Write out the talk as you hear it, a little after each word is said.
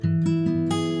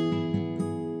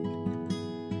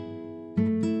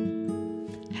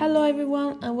Hello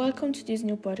everyone and welcome to this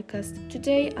new podcast.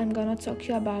 Today I'm gonna talk to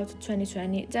you about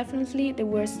 2020, definitely the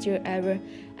worst year ever,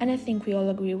 and I think we all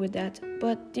agree with that.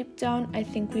 But deep down I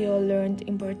think we all learned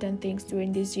important things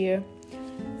during this year.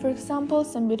 For example,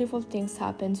 some beautiful things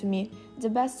happened to me. The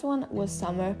best one was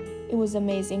summer. It was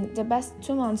amazing, the best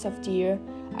 2 months of the year.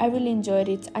 I really enjoyed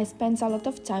it. I spent a lot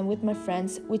of time with my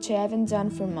friends, which I haven't done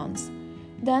for months.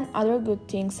 Then other good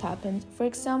things happened. For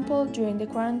example, during the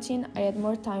quarantine, I had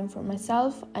more time for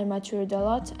myself, I matured a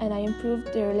lot, and I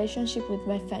improved the relationship with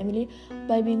my family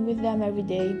by being with them every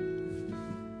day.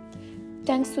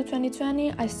 Thanks to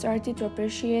 2020, I started to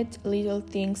appreciate little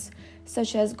things,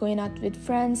 such as going out with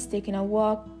friends, taking a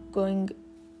walk, going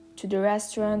to the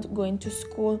restaurant, going to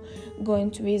school,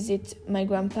 going to visit my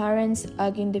grandparents,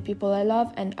 hugging the people I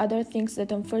love, and other things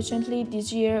that unfortunately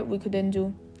this year we couldn't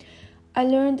do. I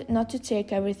learned not to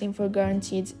take everything for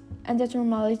granted, and that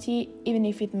normality, even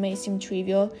if it may seem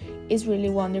trivial, is really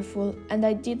wonderful, and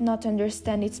I did not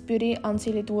understand its beauty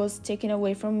until it was taken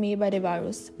away from me by the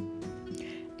virus.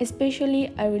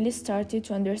 Especially, I really started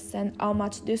to understand how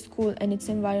much the school and its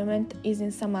environment is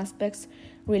in some aspects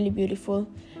really beautiful.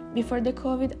 Before the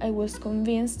COVID, I was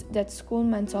convinced that school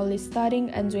meant only studying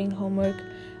and doing homework,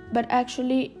 but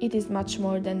actually it is much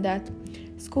more than that.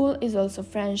 School is also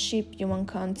friendship, human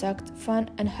contact, fun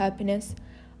and happiness.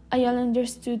 I only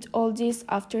understood all this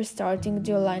after starting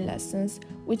the online lessons,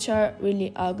 which are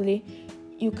really ugly.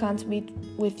 You can't meet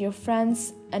with your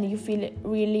friends and you feel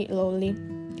really lonely.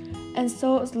 And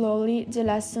so slowly the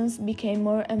lessons became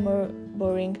more and more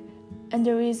boring, and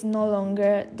there is no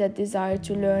longer that desire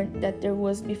to learn that there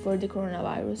was before the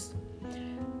coronavirus.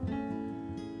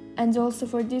 And also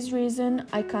for this reason,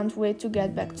 I can't wait to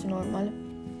get back to normal.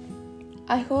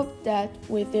 I hope that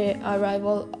with the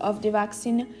arrival of the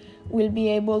vaccine, we'll be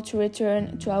able to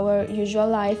return to our usual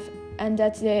life and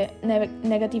that the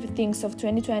negative things of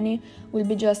 2020 will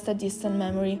be just a distant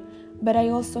memory. But I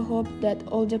also hope that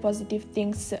all the positive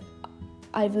things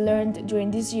I've learned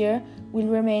during this year will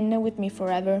remain with me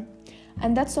forever.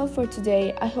 And that's all for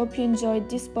today. I hope you enjoyed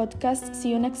this podcast. See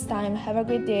you next time. Have a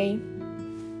great day.